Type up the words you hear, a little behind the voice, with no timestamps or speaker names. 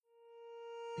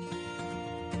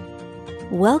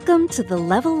Welcome to the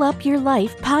Level Up Your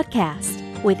Life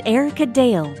podcast with Erica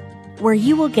Dale, where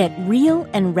you will get real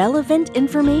and relevant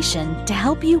information to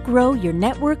help you grow your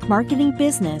network marketing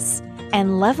business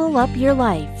and level up your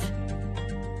life.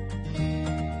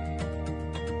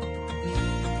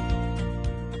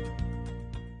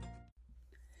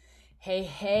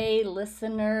 Hey,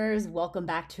 listeners. Welcome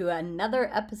back to another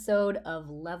episode of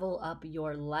Level Up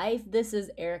Your Life. This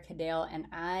is Erica Dale, and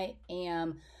I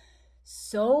am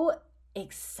so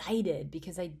excited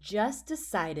because I just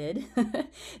decided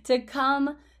to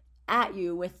come at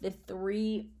you with the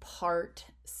 3-part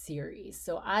series.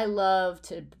 So I love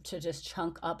to just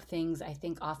chunk up things. I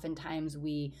think oftentimes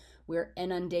we're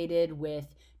inundated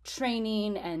with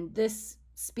training and this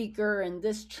speaker and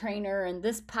this trainer and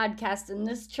this podcast and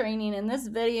this training and this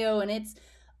video, and it's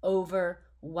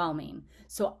overwhelming.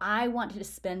 So I wanted to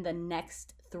spend the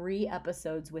next 3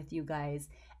 episodes with you guys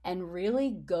and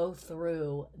really go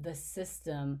through the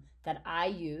system that I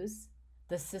use,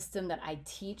 the system that I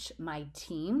teach my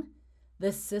team,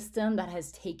 the system that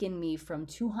has taken me from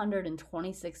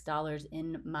 $226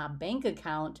 in my bank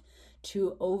account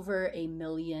to over $1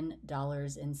 million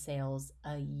in sales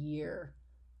a year.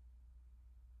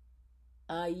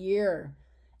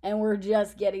 And we're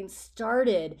just getting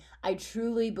started. I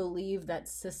truly believe that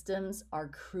systems are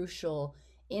crucial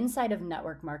inside of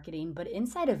network marketing, but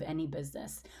inside of any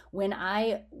business. When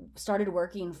I started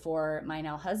working for my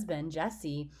now husband,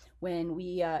 Jesse, when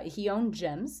he owned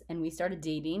gyms and we started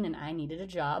dating and I needed a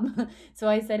job. So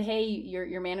I said, hey,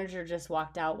 your manager just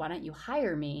walked out. Why don't you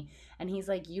hire me? And he's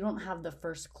like, you don't have the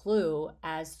first clue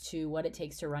as to what it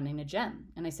takes to running a gym.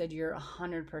 And I said, you're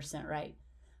 100% right.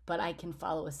 But I can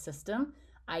follow a system,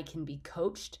 I can be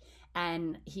coached.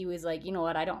 And he was like, you know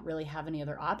what, I don't really have any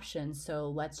other options, so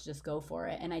let's just go for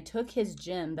it. And I took his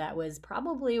gym that was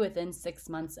probably within 6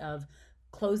 months of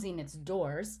closing its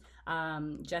doors.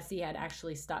 Jesse had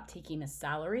actually stopped taking a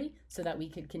salary so that we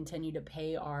could continue to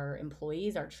pay our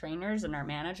employees, our trainers, and our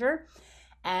manager.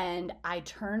 And I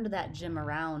turned that gym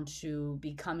around to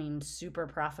becoming super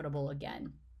profitable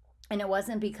again. And it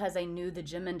wasn't because I knew the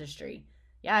gym industry.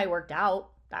 Yeah, I worked out.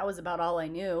 That was about all I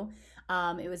knew.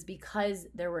 It was because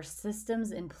there were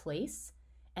systems in place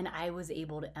and I was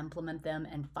able to implement them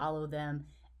and follow them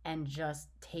and just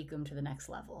take them to the next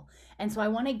level. And so I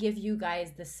want to give you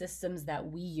guys the systems that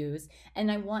we use. And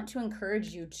I want to encourage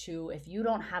you to, if you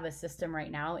don't have a system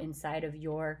right now inside of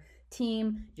your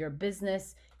team, your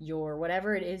business, your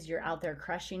whatever it is you're out there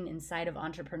crushing inside of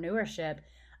entrepreneurship,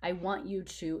 I want you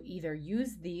to either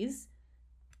use these,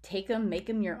 take them, make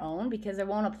them your own, because it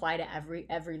won't apply to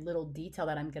every little detail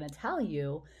that I'm going to tell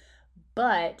you,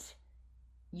 but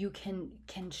you can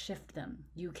shift them.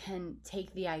 You can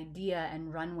take the idea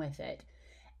and run with it.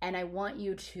 And I want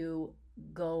you to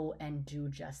go and do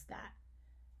just that.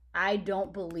 I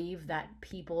don't believe that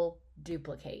people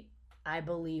duplicate. I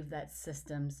believe that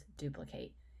systems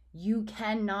duplicate. You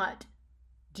cannot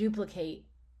duplicate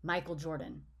Michael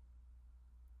Jordan,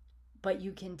 but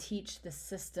you can teach the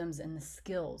systems and the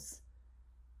skills,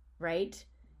 right?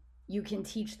 You can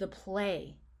teach the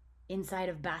play inside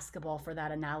of basketball, for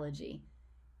that analogy.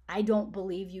 I don't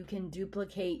believe you can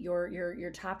duplicate your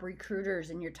top recruiters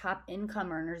and your top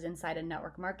income earners inside of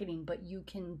network marketing, but you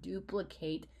can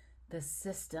duplicate the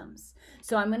systems.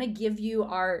 So I'm going to give you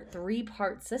our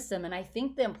 3-part system. And I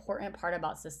think the important part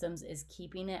about systems is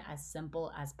keeping it as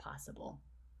simple as possible.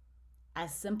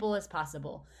 As simple as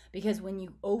possible, because when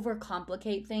you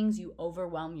overcomplicate things, you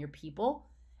overwhelm your people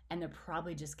and they're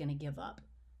probably just going to give up.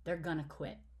 They're going to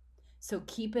quit. So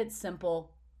keep it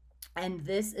simple. And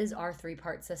this is our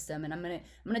 3-part system. And I'm going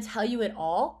to tell you it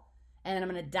all. And then I'm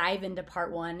going to dive into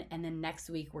part 1. And then next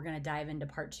week, we're going to dive into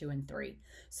part 2 and 3.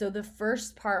 So the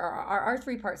first part, our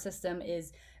 3-part system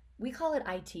is, we call it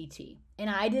ITT. And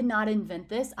I did not invent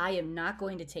this. I am not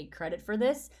going to take credit for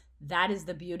this. That is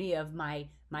the beauty of my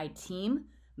team,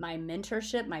 my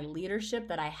mentorship, my leadership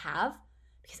that I have,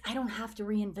 because I don't have to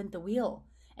reinvent the wheel.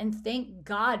 And thank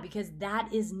God, because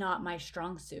that is not my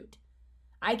strong suit.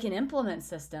 I can implement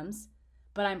systems,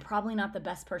 but I'm probably not the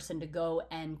best person to go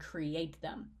and create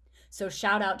them. So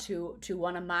shout out to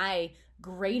one of my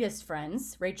greatest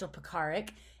friends, Rachel Pekarik.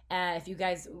 If you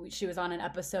guys, she was on an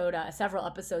episode, several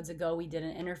episodes ago, we did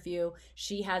an interview.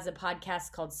 She has a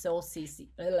podcast called Soul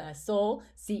CEO.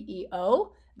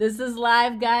 This is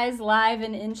live, guys, live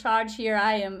and in charge here.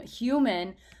 I am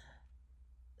human.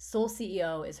 Soul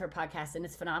CEO is her podcast, and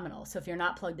it's phenomenal. So if you're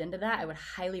not plugged into that, I would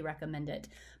highly recommend it.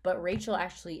 But Rachel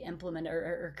actually implemented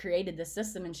or created this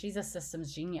system, and she's a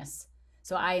systems genius.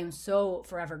 So I am so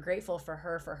forever grateful for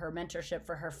her mentorship,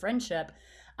 for her friendship.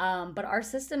 But our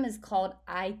system is called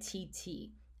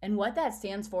ITT. And what that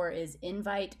stands for is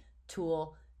Invite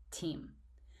Tool Team.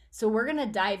 So we're going to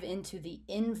dive into the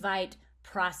invite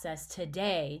process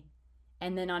today.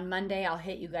 And then on Monday, I'll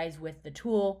hit you guys with the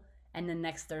tool. And then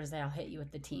next Thursday, I'll hit you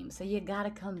with the team. So you got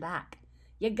to come back.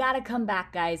 You got to come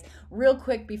back, guys. Real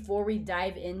quick before we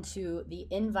dive into the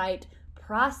invite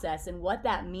process and what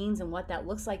that means and what that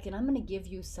looks like. And I'm going to give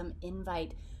you some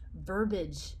invite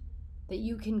verbiage that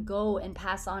you can go and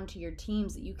pass on to your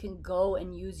teams, that you can go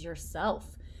and use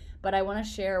yourself. But I want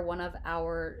to share one of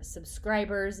our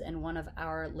subscribers and one of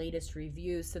our latest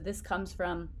reviews. So this comes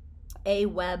from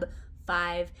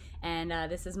AWeb5, and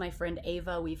this is my friend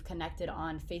Ava. We've connected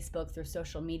on Facebook through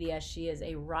social media. She is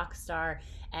a rock star,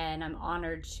 and I'm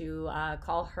honored to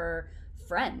call her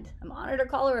friend. I'm honored to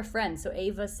call her a friend. So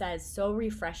Ava says, so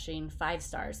refreshing, 5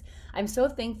 stars. I'm so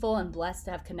thankful and blessed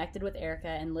to have connected with Erica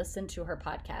and listened to her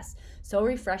podcast. So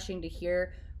refreshing to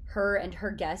hear her and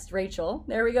her guest, Rachel,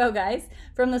 there we go, guys,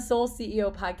 from the Soul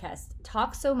CEO podcast,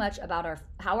 talk so much about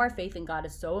how our faith in God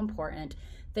is so important.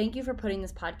 Thank you for putting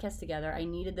this podcast together. I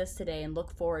needed this today and look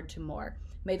forward to more.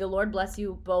 May the Lord bless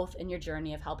you both in your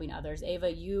journey of helping others.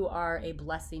 Ava, you are a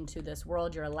blessing to this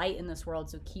world. You're a light in this world,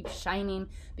 so keep shining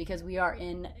because we are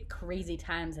in crazy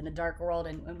times in a dark world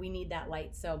and we need that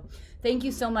light. So thank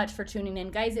you so much for tuning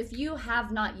in. Guys, if you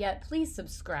have not yet, please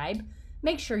subscribe.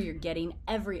 Make sure you're getting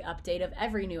every update of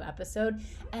every new episode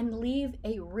and leave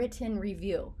a written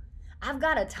review. I've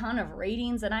got a ton of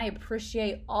ratings and I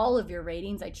appreciate all of your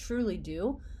ratings. I truly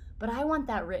do. But I want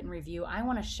that written review. I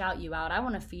want to shout you out. I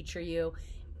want to feature you.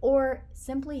 Or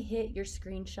simply hit your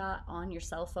screenshot on your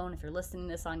cell phone. If you're listening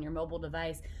to this on your mobile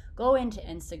device, go into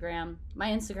Instagram.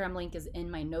 My Instagram link is in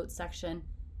my notes section.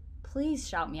 Please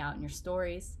shout me out in your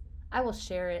stories. I will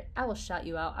share it. I will shout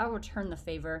you out. I will return the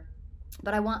favor.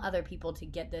 But I want other people to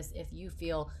get this if you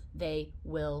feel they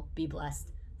will be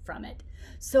blessed from it.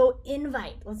 So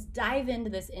invite. Let's dive into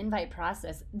this invite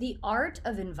process. The art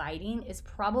of inviting is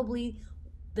probably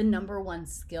the number one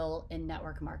skill in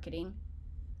network marketing.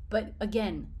 But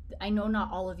again, I know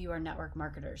not all of you are network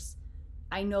marketers.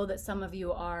 I know that some of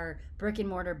you are brick and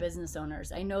mortar business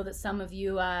owners. I know that some of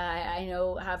you, I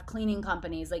know, have cleaning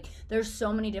companies. Like there's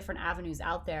so many different avenues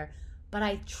out there. But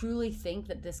I truly think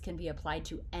that this can be applied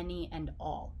to any and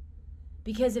all.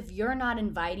 Because if you're not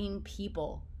inviting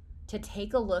people to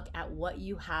take a look at what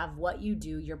you have, what you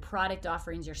do, your product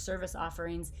offerings, your service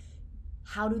offerings,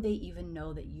 how do they even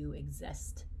know that you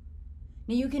exist?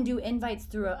 Now, you can do invites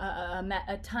through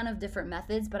a ton of different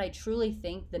methods, but I truly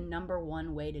think the number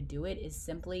one way to do it is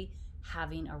simply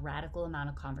having a radical amount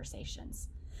of conversations.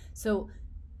 So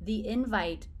the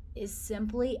invite is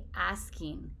simply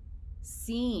asking,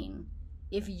 seeing,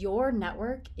 if your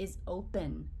network is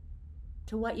open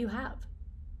to what you have,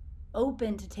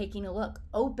 open to taking a look,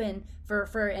 open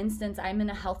for instance, I'm in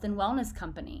a health and wellness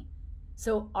company.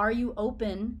 So are you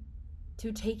open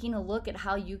to taking a look at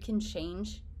how you can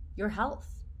change your health?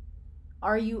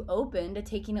 Are you open to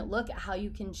taking a look at how you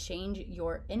can change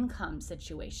your income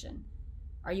situation?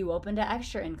 Are you open to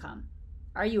extra income?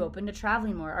 Are you open to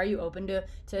traveling more? Are you open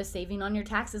to saving on your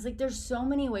taxes? Like there's so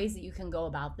many ways that you can go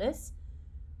about this.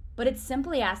 But it's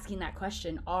simply asking that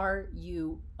question, are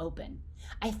you open?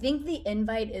 I think the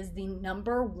invite is the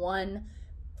number one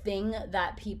thing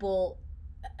that people,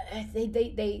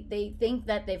 they think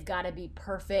that they've got to be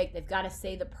perfect. They've got to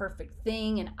say the perfect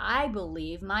thing. And I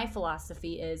believe my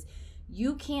philosophy is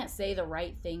you can't say the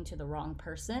right thing to the wrong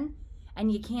person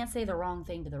and you can't say the wrong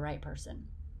thing to the right person.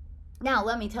 Now,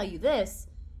 let me tell you this.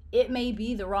 It may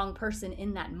be the wrong person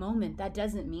in that moment. That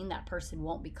doesn't mean that person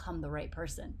won't become the right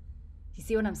person. You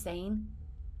see what I'm saying?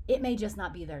 It may just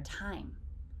not be their time.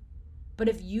 But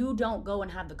if you don't go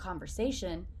and have the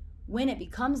conversation, when it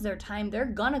becomes their time, they're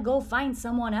gonna go find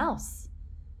someone else.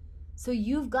 So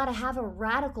you've got to have a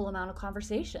radical amount of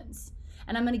conversations.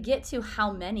 And I'm gonna get to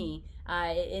how many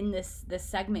in this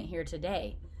segment here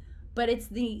today. But it's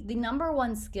the number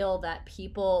one skill that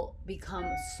people become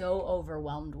so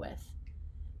overwhelmed with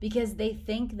because they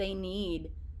think they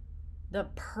need the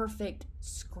perfect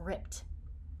script.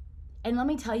 And let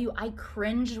me tell you, I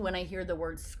cringe when I hear the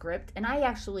word script, and I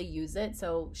actually use it,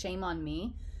 so shame on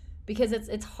me, because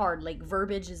it's hard. Like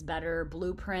verbiage is better,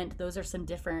 blueprint, those are some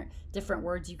different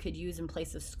words you could use in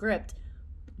place of script.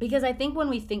 Because I think when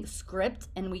we think script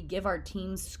and we give our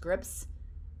teams scripts,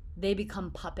 they become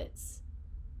puppets.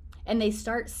 And they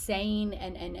start saying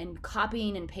and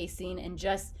copying and pasting and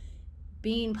just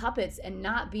being puppets and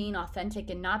not being authentic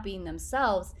and not being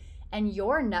themselves, and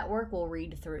your network will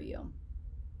read through you.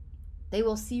 They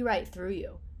will see right through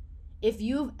you. If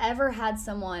you've ever had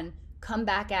someone come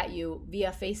back at you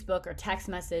via Facebook or text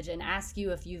message and ask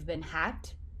you if you've been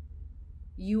hacked,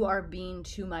 you are being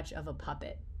too much of a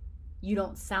puppet. You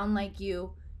don't sound like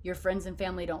you. Your friends and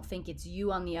family don't think it's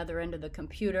you on the other end of the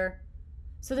computer.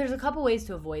 So there's a couple ways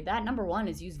to avoid that. Number one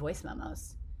is use voice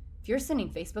memos. If you're sending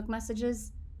Facebook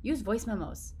messages, use voice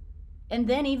memos. And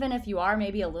then even if you are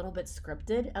maybe a little bit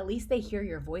scripted, at least they hear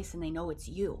your voice and they know it's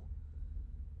you.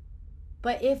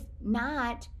 But if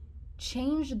not,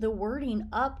 change the wording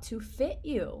up to fit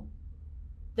you.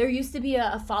 There used to be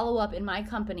a follow-up in my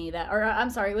company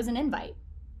it was an invite.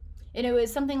 And it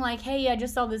was something like, hey, I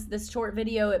just saw this short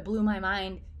video. It blew my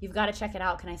mind. You've got to check it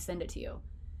out. Can I send it to you?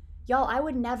 Y'all, I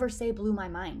would never say blew my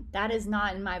mind. That is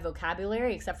not in my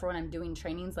vocabulary, except for when I'm doing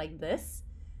trainings like this.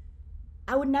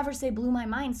 I would never say blew my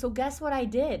mind. So guess what I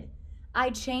did?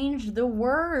 I changed the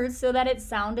words so that it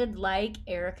sounded like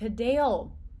Erica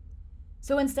Dale.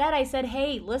 So instead I said,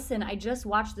 hey, listen, I just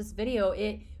watched this video.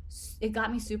 It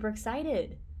got me super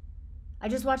excited. I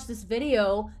just watched this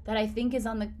video that I think is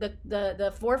on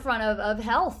the forefront of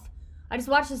health. I just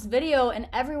watched this video and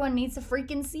everyone needs to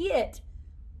freaking see it.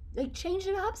 Like, change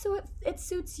it up so it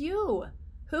suits you.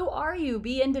 Who are you?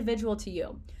 Be individual to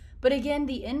you. But again,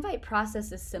 the invite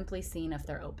process is simply seeing if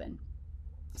they're open.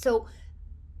 So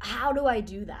how do I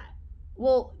do that?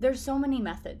 Well, there's so many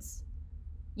methods.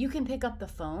 You can pick up the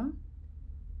phone.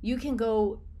 You can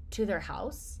go to their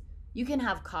house. You can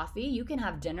have coffee. You can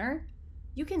have dinner.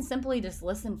 You can simply just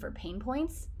listen for pain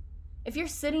points. If you're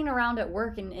sitting around at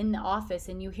work and in the office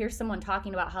and you hear someone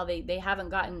talking about how they haven't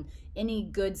gotten any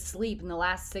good sleep in the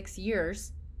last 6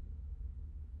 years,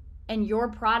 and your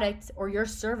product or your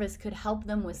service could help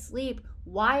them with sleep,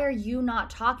 why are you not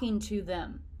talking to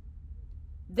them?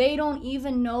 They don't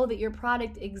even know that your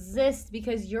product exists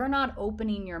because you're not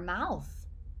opening your mouth.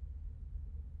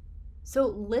 So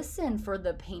listen for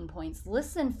the pain points,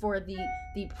 listen for the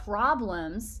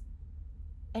problems,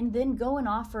 and then go and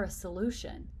offer a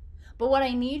solution. But what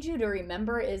I need you to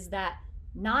remember is that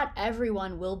not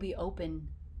everyone will be open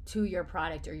to your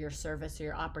product or your service or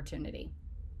your opportunity.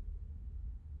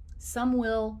 Some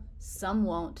will, some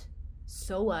won't.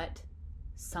 So what?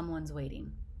 Someone's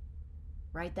waiting.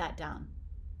 Write that down.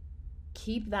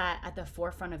 Keep that at the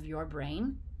forefront of your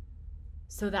brain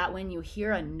so that when you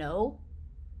hear a no,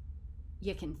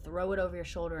 you can throw it over your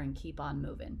shoulder and keep on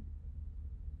moving.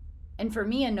 And for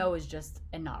me, a no is just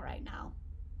a not right now.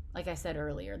 Like I said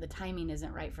earlier, the timing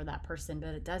isn't right for that person,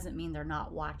 but it doesn't mean they're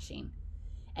not watching.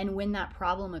 And when that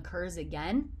problem occurs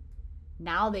again,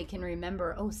 now they can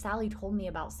remember, oh, Sally told me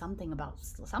about something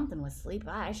with sleep.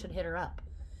 I should hit her up.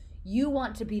 You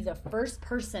want to be the first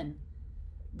person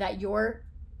that your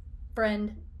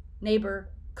friend,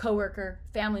 neighbor, coworker,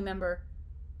 family member,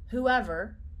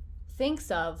 whoever thinks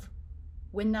of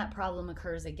when that problem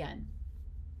occurs again.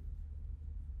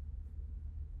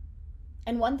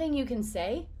 And one thing you can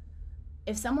say,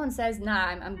 if someone says, nah,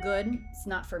 I'm good, it's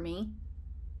not for me,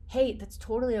 hey, that's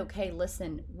totally okay.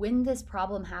 Listen, when this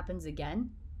problem happens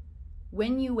again,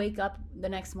 when you wake up the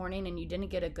next morning and you didn't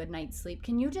get a good night's sleep,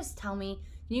 can you just tell me,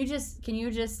 can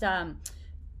you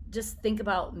just think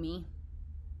about me?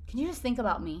 Can you just think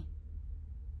about me?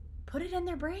 Put it in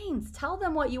their brains. Tell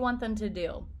them what you want them to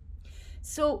do.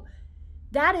 So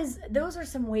those are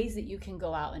some ways that you can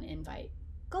go out and invite.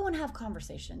 Go and have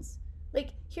conversations.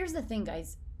 Like, here's the thing,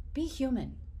 guys. Be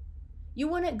human. You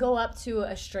wouldn't go up to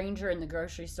a stranger in the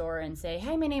grocery store and say,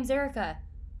 hey, my name's Erica.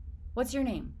 What's your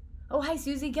name? Oh, hi,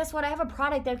 Susie. Guess what? I have a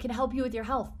product that can help you with your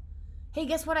health. Hey,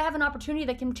 guess what? I have an opportunity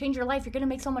that can change your life. You're going to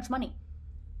make so much money.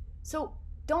 So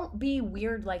don't be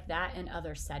weird like that in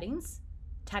other settings.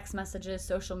 Text messages,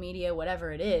 social media,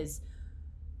 whatever it is.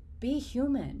 Be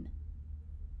human.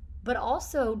 But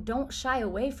also don't shy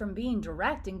away from being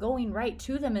direct and going right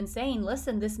to them and saying,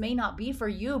 listen, this may not be for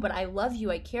you, but I love you.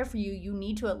 I care for you. You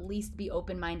need to at least be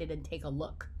open-minded and take a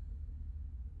look.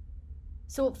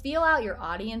 So feel out your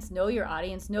audience,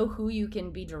 know who you can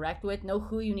be direct with, know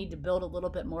who you need to build a little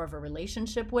bit more of a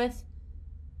relationship with,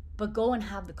 but go and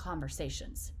have the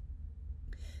conversations.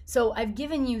 So I've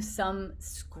given you some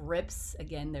scripts,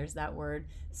 again, there's that word,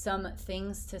 some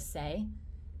things to say.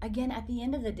 Again, at the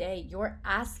end of the day, you're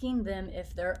asking them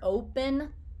if they're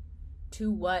open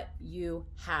to what you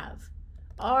have.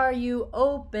 Are you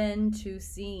open to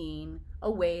seeing a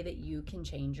way that you can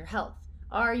change your health?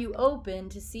 Are you open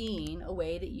to seeing a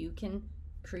way that you can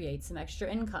create some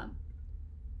extra income?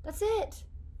 That's it.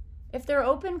 If they're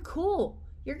open, cool.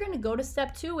 You're going to go to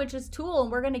step 2, which is tool,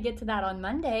 and we're going to get to that on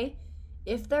Monday.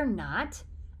 If they're not,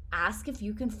 ask if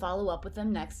you can follow up with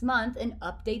them next month and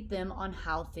update them on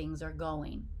how things are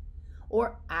going.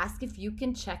 Or ask if you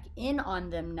can check in on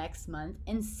them next month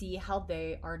and see how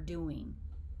they are doing.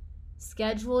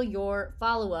 Schedule your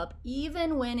follow-up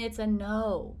even when it's a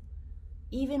no.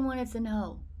 even when it's a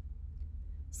no.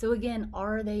 So again,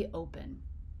 are they open?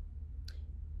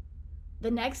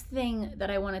 The next thing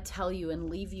that I want to tell you and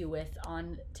leave you with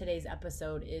on today's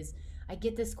episode is I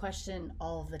get this question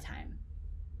all the time.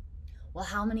 Well,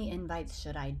 how many invites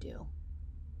should I do?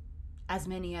 As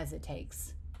many as it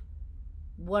takes.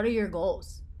 What are your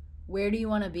goals? Where do you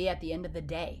want to be at the end of the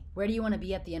day? Where do you want to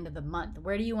be at the end of the month?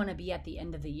 Where do you want to be at the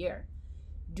end of the year?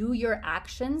 Do your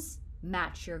actions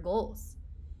match your goals?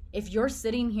 If you're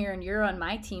sitting here and you're on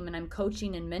my team and I'm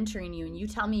coaching and mentoring you and you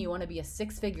tell me you want to be a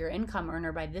 6-figure income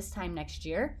earner by this time next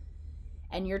year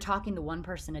and you're talking to one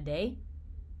person a day,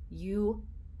 you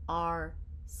are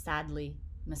sadly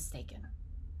mistaken.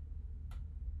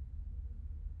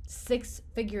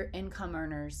 6-figure income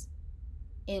earners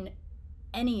in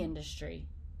any industry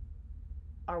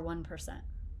are 1%.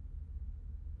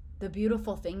 The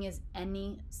beautiful thing is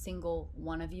any single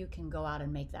one of you can go out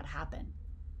and make that happen,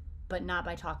 but not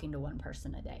by talking to one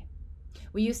person a day.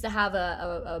 We used to have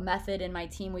a method in my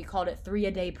team. We called it 3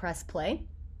 a day press play.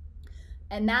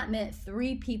 And that meant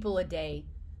 3 people a day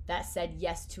that said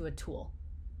yes to a tool.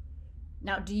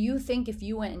 Now, do you think if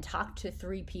you went and talked to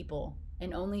 3 people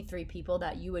and only 3 people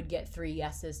that you would get 3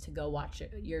 yeses to go watch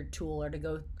your tool or to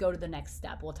go to the next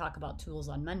step? We'll talk about tools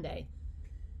on Monday.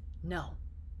 No.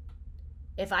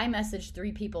 If I message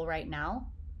 3 people right now,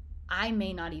 I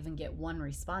may not even get 1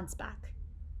 response back.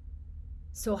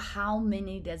 So how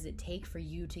many does it take for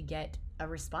you to get a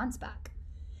response back?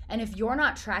 And if you're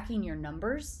not tracking your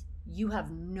numbers, you have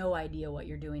no idea what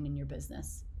you're doing in your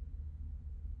business.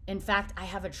 In fact, I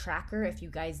have a tracker. If you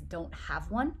guys don't have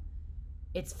one,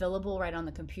 it's fillable right on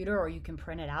the computer, or you can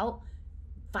print it out.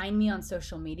 Find me on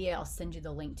social media. I'll send you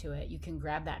the link to it. You can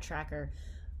grab that tracker.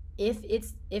 If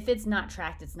it's not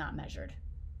tracked, it's not measured.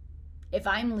 If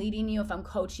I'm leading you, if I'm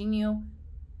coaching you,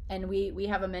 and we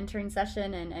have a mentoring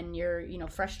session and you're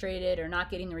frustrated or not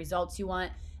getting the results you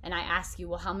want, and I ask you,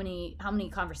 well, how many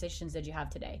conversations did you have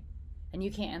today? And you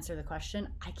can't answer the question,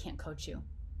 I can't coach you.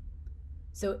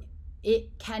 So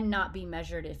it cannot be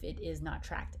measured if it is not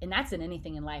tracked. And that's in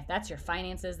anything in life. That's your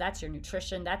finances, that's your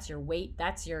nutrition, that's your weight,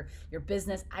 that's your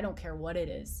business. I don't care what it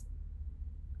is.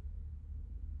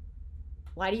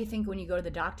 Why do you think when you go to the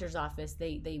doctor's office,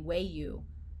 they weigh you?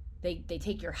 They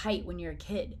take your height when you're a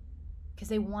kid? Because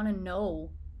they want to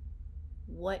know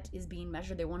what is being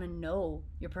measured. They want to know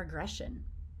your progression.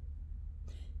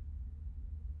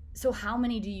 So how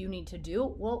many do you need to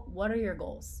do? Well, what are your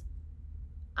goals?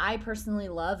 I personally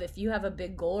love, if you have a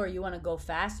big goal or you want to go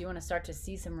fast, you want to start to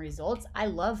see some results, I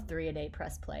love 3 a day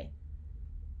press play.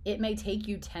 It may take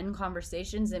you 10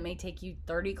 conversations. It may take you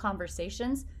 30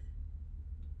 conversations.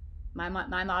 My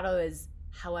motto is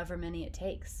however many it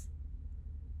takes.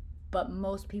 But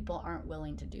most people aren't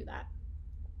willing to do that.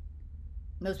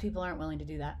 Most people aren't willing to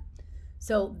do that.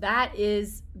 So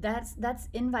that's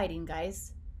inviting,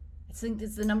 guys. I think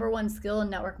it's the number 1 skill in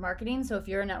network marketing. So if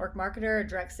you're a network marketer or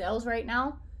direct sales right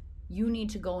now, you need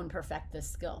to go and perfect this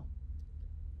skill.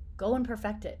 Go and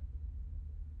perfect it.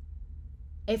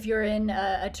 If you're in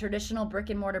a traditional brick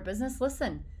and mortar business,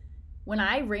 listen, when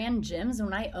I ran gyms,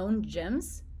 when I owned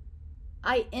gyms,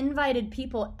 I invited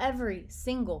people every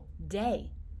single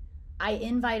day. I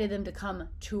invited them to come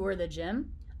tour the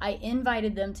gym. I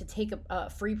invited them to take a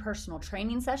free personal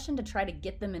training session to try to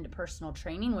get them into personal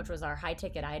training, which was our high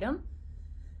ticket item.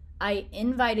 I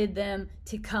invited them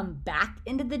to come back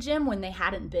into the gym when they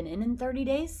hadn't been in 30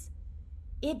 days.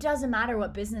 It doesn't matter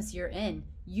what business you're in.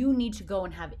 You need to go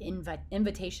and have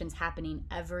invitations happening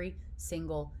every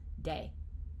single day.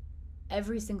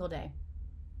 Every single day.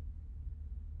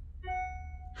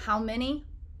 How many?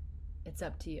 It's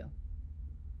up to you.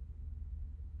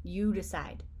 You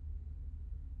decide.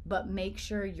 But make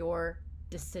sure your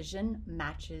decision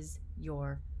matches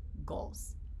your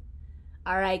goals.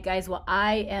 All right, guys. Well,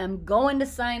 I am going to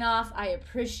sign off. I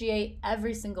appreciate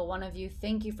every single one of you.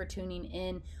 Thank you for tuning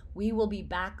in. We will be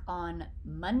back on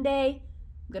Monday.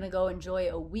 I'm going to go enjoy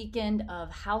a weekend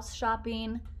of house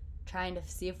shopping, trying to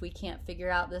see if we can't figure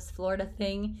out this Florida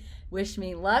thing. Wish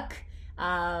me luck.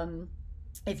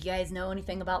 If you guys know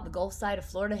anything about the Gulf side of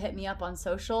Florida, hit me up on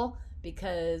social,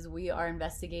 because we are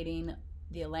investigating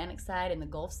the Atlantic side and the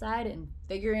Gulf side and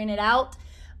figuring it out.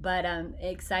 But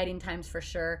exciting times for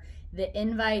sure. The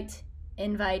invite,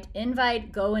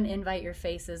 go and invite your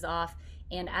faces off.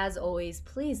 And as always,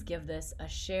 please give this a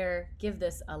share, give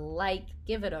this a like,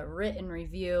 give it a written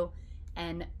review,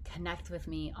 and connect with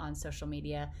me on social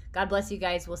media. God bless you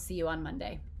guys. We'll see you on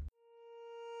Monday.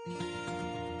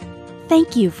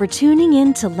 Thank you for tuning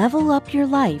in to Level Up Your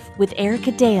Life with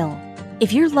Erica Dale.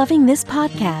 If you're loving this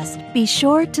podcast, be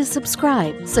sure to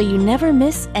subscribe so you never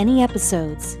miss any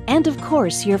episodes. And of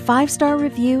course, your 5-star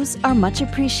reviews are much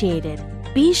appreciated.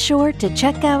 Be sure to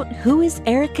check out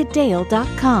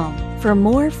whoisericadale.com for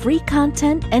more free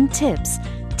content and tips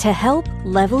to help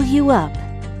level you up.